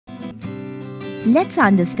Let's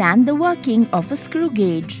understand the working of a screw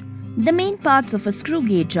gauge. The main parts of a screw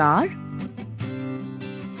gauge are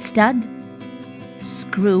stud,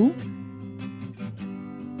 screw,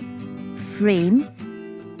 frame,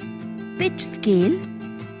 pitch scale,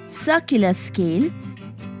 circular scale,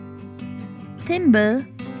 thimble,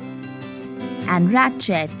 and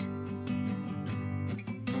ratchet.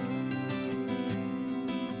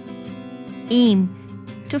 Aim: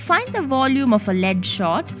 to find the volume of a lead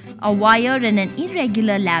shot, a wire in an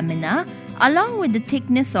irregular lamina along with the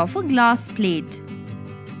thickness of a glass plate.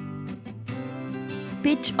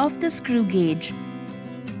 Pitch of the screw gauge.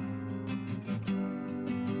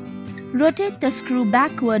 Rotate the screw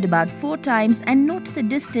backward about 4 times and note the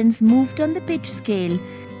distance moved on the pitch scale.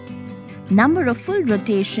 Number of full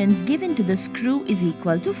rotations given to the screw is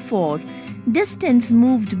equal to 4. Distance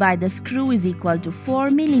moved by the screw is equal to 4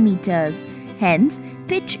 mm. Hence,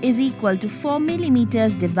 pitch is equal to 4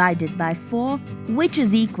 mm divided by 4, which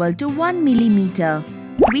is equal to 1 mm.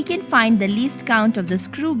 We can find the least count of the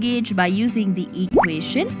screw gauge by using the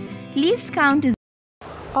equation. Least count is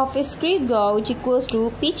of a screw gauge equals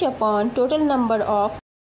to pitch upon total number of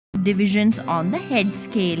divisions on the head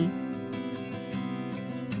scale.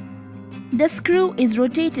 The screw is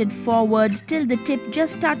rotated forward till the tip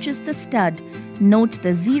just touches the stud. Note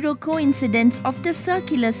the zero coincidence of the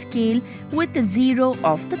circular scale with the zero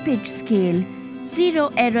of the pitch scale.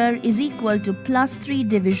 Zero error is equal to +3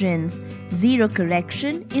 divisions. Zero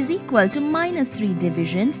correction is equal to -3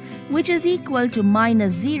 divisions, which is equal to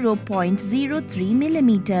 -0.03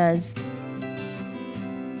 millimeters.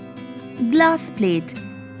 Glass plate.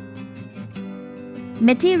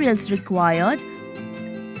 Materials required: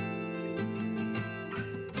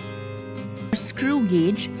 screw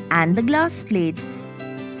gauge and the glass plate.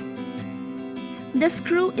 The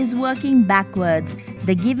screw is working backwards.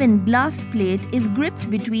 The given glass plate is gripped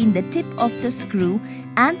between the tip of the screw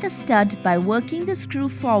and the stud by working the screw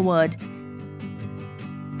forward.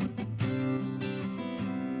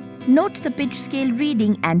 Note the pitch scale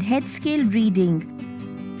reading and head scale reading.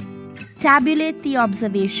 Tabulate the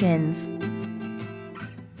observations.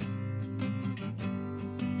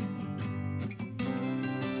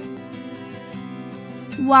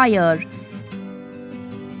 Wire.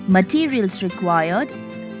 Materials required: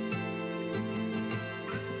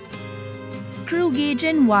 screw gauge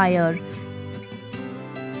and wire.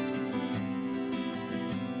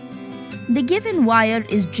 The given wire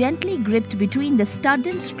is gently gripped between the stud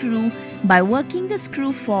and screw by working the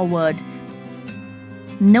screw forward.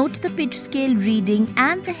 Note the pitch scale reading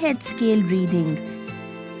and the head scale reading.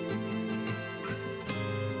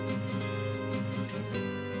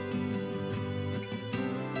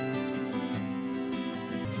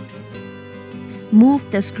 Move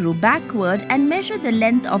the screw backward and measure the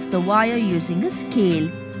length of the wire using a scale.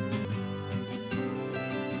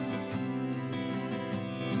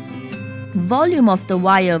 Volume of the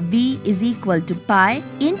wire V is equal to pi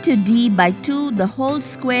into D by 2 the whole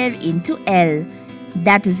square into L.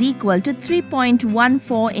 That is equal to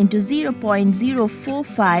 3.14 into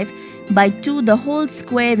 0.045 by 2 the whole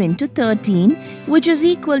square into 13, which is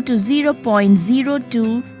equal to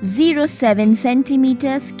 0.0207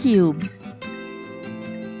 centimeters cube.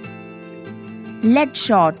 Lead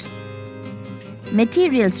shot.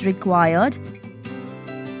 Materials required: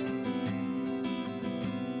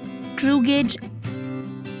 screw gauge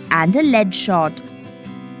and a lead shot.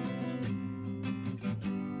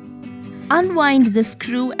 Unwind the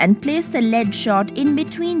screw and place the lead shot in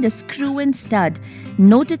between the screw and stud.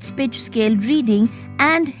 Note its pitch scale reading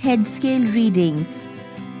and head scale reading.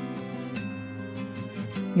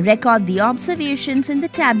 Record the observations in the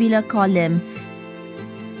tabular column.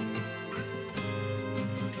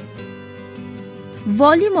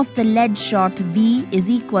 Volume of the lead shot V is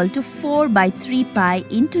equal to 4 by 3 pi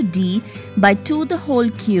into D by 2 the whole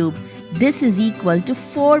cube. This is equal to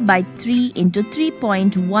 4 by 3 into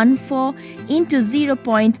 3.14 into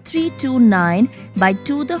 0.329 by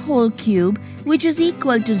 2 the whole cube, which is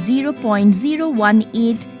equal to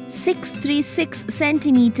 0.018636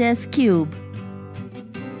 centimeters cube.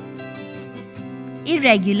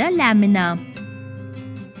 Irregular lamina.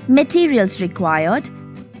 Materials required: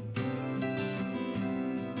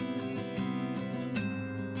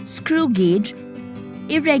 screw gauge,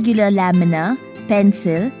 irregular lamina,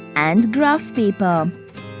 pencil, and graph paper.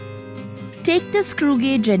 Take the screw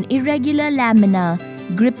gauge and irregular lamina.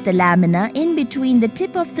 Grip the lamina in between the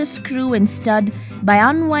tip of the screw and stud by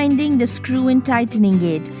unwinding the screw and tightening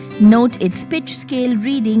it. Note its pitch scale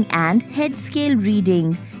reading and head scale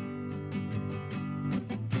reading.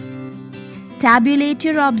 Tabulate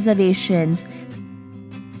your observations.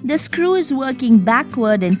 The screw is working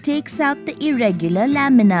backward and takes out the irregular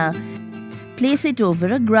lamina. Place it over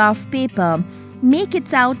a graph paper. Make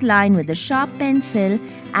its outline with a sharp pencil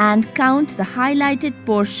and count the highlighted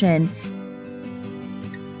portion.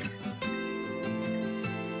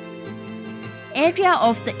 Area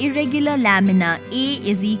of the irregular lamina A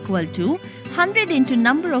is equal to 100 into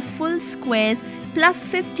number of full squares plus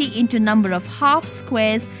 50 into number of half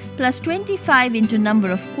squares plus 25 into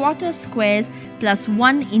number of quarter squares plus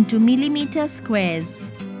 1 into millimeter squares.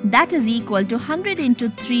 That is equal to 100 into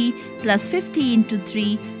 3 plus 50 into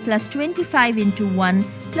 3 plus 25 into 1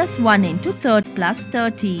 plus 1 into 30 plus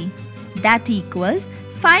 30. That equals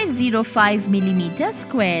 505 millimeter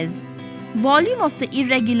squares. Volume of the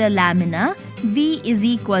irregular lamina V is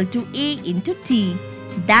equal to A into T.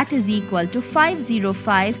 That is equal to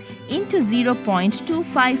 505 into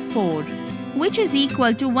 0.254, which is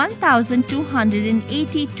equal to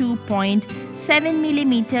 1282.7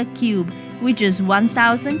 millimeter cube, which is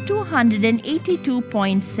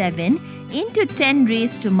 1282.7 into 10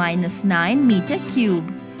 raised to minus 9 meter cube,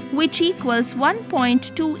 which equals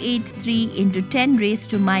 1.283 into 10 raised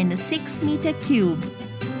to minus 6 meter cube.